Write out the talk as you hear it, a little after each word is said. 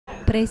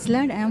Praise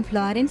Lord, I am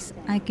Florence.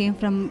 I came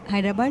from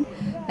Hyderabad.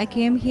 I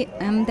came here.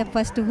 I am the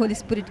first Holy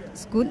Spirit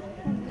school.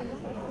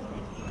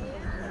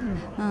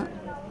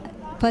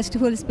 First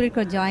Holy Spirit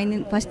got joined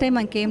in. First time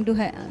I came to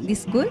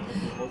this school,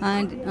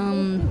 and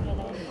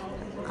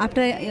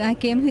after I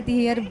came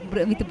here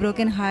with a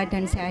broken heart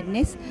and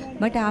sadness.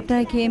 But after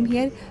I came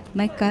here,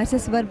 my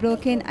curses were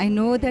broken. I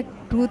know the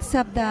truths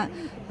of the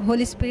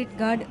Holy Spirit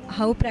God,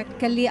 how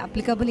practically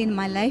applicable in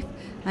my life,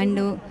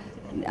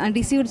 and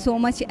received so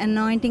much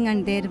anointing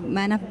and their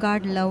man of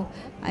God love.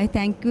 I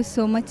thank you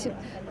so much.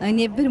 In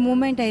every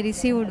moment I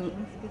received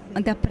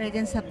the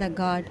presence of the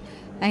God.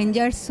 I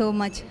enjoyed so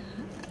much.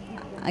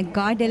 I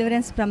got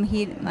deliverance from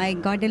I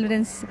got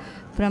deliverance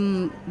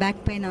from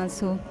back pain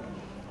also.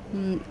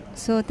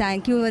 So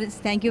thank you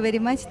very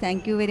much.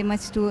 Thank you very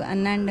much to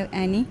Anna and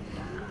Annie.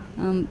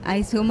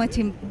 I so much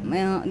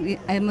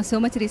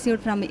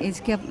received from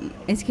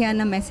SK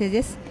Anna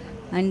messages,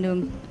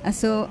 and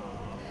so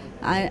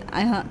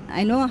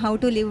I know how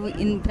to live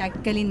in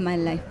practically in my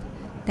life.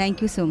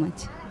 Thank you so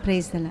much.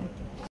 Praise the Lord.